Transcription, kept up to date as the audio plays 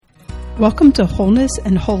Welcome to Wholeness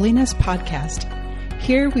and Holiness Podcast.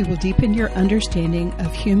 Here we will deepen your understanding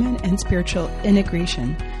of human and spiritual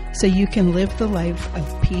integration so you can live the life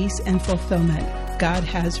of peace and fulfillment God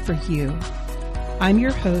has for you. I'm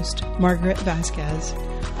your host, Margaret Vasquez.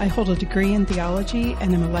 I hold a degree in theology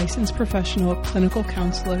and am a licensed professional clinical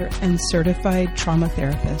counselor and certified trauma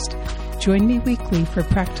therapist. Join me weekly for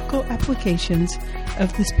practical applications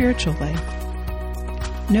of the spiritual life.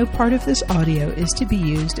 No part of this audio is to be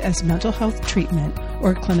used as mental health treatment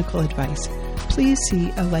or clinical advice. Please see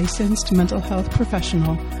a licensed mental health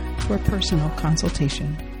professional for personal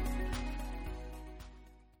consultation.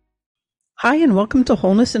 Hi, and welcome to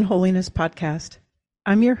Wholeness and Holiness Podcast.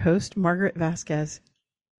 I'm your host, Margaret Vasquez.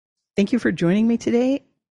 Thank you for joining me today,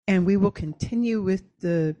 and we will continue with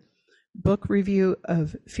the book review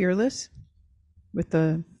of Fearless, with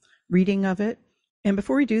the reading of it. And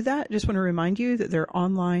before we do that, I just want to remind you that there are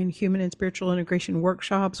online human and spiritual integration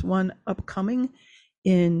workshops, one upcoming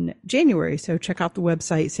in January. So check out the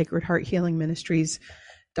website,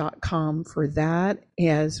 sacredhearthealingministries.com for that,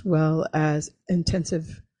 as well as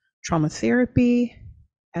intensive trauma therapy,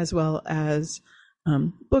 as well as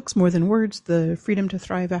books, More Than Words, The Freedom to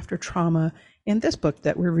Thrive After Trauma, and this book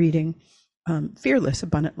that we're reading, Fearless,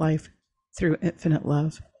 Abundant Life Through Infinite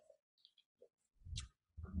Love.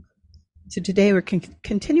 So today we're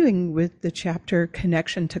continuing with the chapter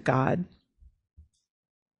Connection to God.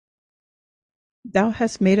 Thou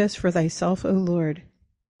hast made us for thyself, O Lord,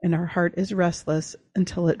 and our heart is restless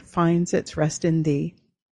until it finds its rest in thee.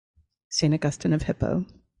 St. Augustine of Hippo.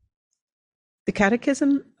 The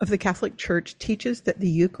Catechism of the Catholic Church teaches that the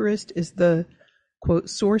Eucharist is the, quote,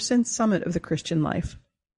 source and summit of the Christian life,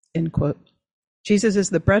 end quote. Jesus is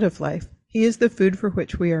the bread of life. He is the food for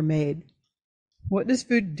which we are made. What does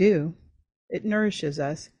food do? It nourishes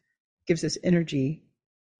us, gives us energy.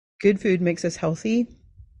 Good food makes us healthy.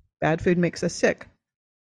 Bad food makes us sick.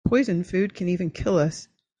 Poison food can even kill us.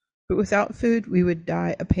 But without food, we would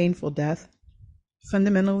die a painful death.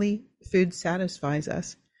 Fundamentally, food satisfies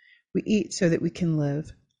us. We eat so that we can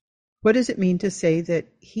live. What does it mean to say that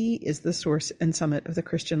He is the source and summit of the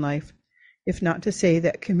Christian life, if not to say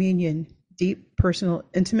that communion, deep, personal,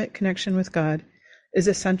 intimate connection with God, is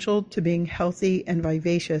essential to being healthy and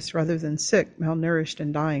vivacious rather than sick, malnourished,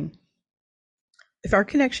 and dying? If our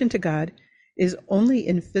connection to God is only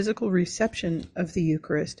in physical reception of the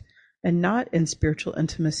Eucharist and not in spiritual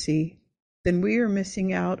intimacy, then we are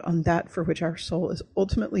missing out on that for which our soul is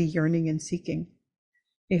ultimately yearning and seeking.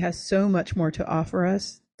 He has so much more to offer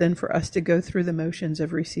us than for us to go through the motions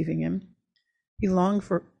of receiving Him. He longs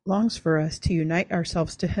for us to unite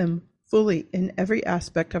ourselves to Him fully in every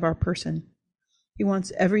aspect of our person. He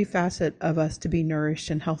wants every facet of us to be nourished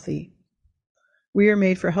and healthy. We are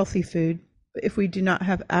made for healthy food, but if we do not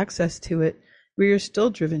have access to it, we are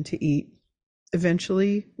still driven to eat.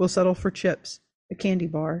 Eventually, we'll settle for chips, a candy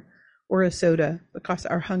bar, or a soda because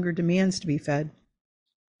our hunger demands to be fed.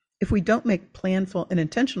 If we don't make planful and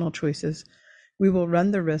intentional choices, we will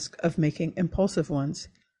run the risk of making impulsive ones.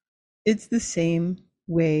 It's the same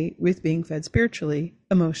way with being fed spiritually,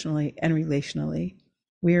 emotionally, and relationally.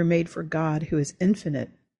 We are made for God, who is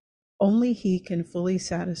infinite. Only He can fully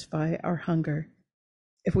satisfy our hunger.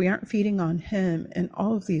 If we aren't feeding on Him in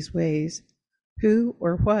all of these ways, who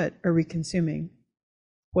or what are we consuming?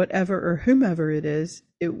 Whatever or whomever it is,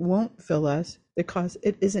 it won't fill us because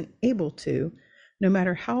it isn't able to, no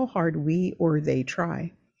matter how hard we or they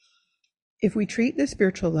try. If we treat the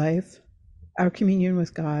spiritual life, our communion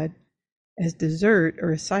with God, as dessert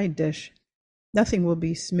or a side dish, nothing will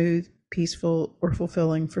be smooth, peaceful, or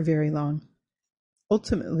fulfilling for very long.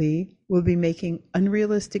 Ultimately, we'll be making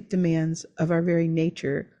unrealistic demands of our very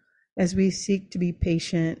nature as we seek to be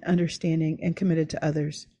patient, understanding, and committed to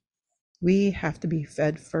others. We have to be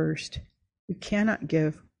fed first. We cannot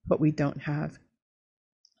give what we don't have.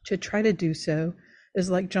 To try to do so is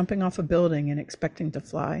like jumping off a building and expecting to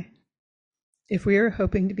fly. If we are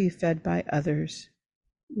hoping to be fed by others,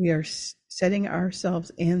 we are setting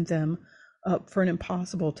ourselves and them up for an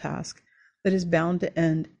impossible task that is bound to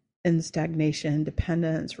end in stagnation,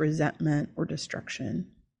 dependence, resentment, or destruction.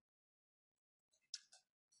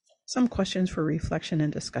 Some questions for reflection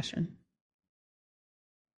and discussion.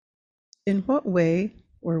 In what way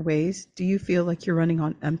or ways do you feel like you're running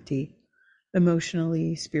on empty,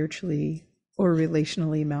 emotionally, spiritually, or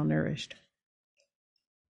relationally malnourished?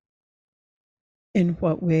 In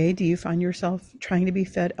what way do you find yourself trying to be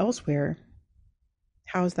fed elsewhere?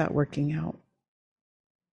 How's that working out?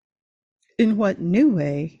 In what new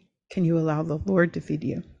way can you allow the Lord to feed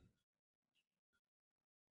you?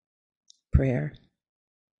 Prayer.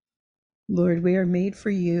 Lord, we are made for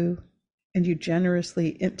you and you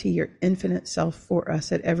generously empty your infinite self for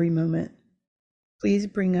us at every moment. Please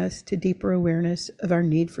bring us to deeper awareness of our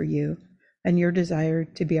need for you and your desire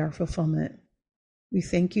to be our fulfillment. We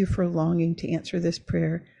thank you for longing to answer this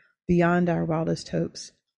prayer beyond our wildest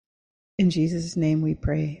hopes. In Jesus' name we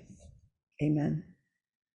pray. Amen.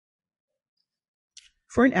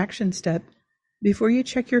 For an action step, before you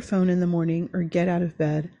check your phone in the morning or get out of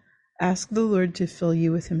bed, ask the Lord to fill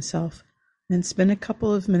you with himself and spend a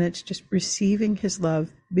couple of minutes just receiving his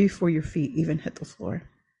love before your feet even hit the floor.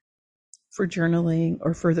 For journaling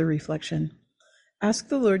or further reflection, ask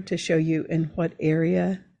the Lord to show you in what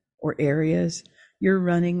area or areas you're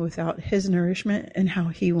running without his nourishment and how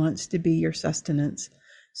he wants to be your sustenance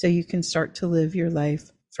so you can start to live your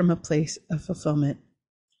life from a place of fulfillment.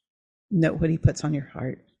 Note what he puts on your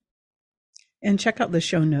heart. And check out the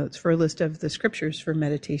show notes for a list of the scriptures for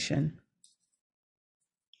meditation.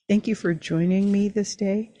 Thank you for joining me this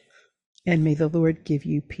day, and may the Lord give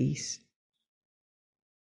you peace.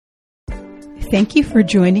 Thank you for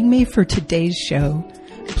joining me for today's show.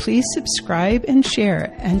 Please subscribe and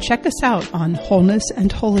share, and check us out on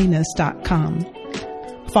wholenessandholiness.com.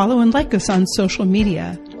 Follow and like us on social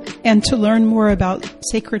media. And to learn more about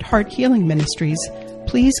Sacred Heart Healing Ministries,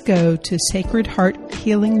 please go to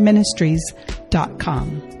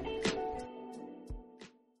sacredhearthealingministries.com.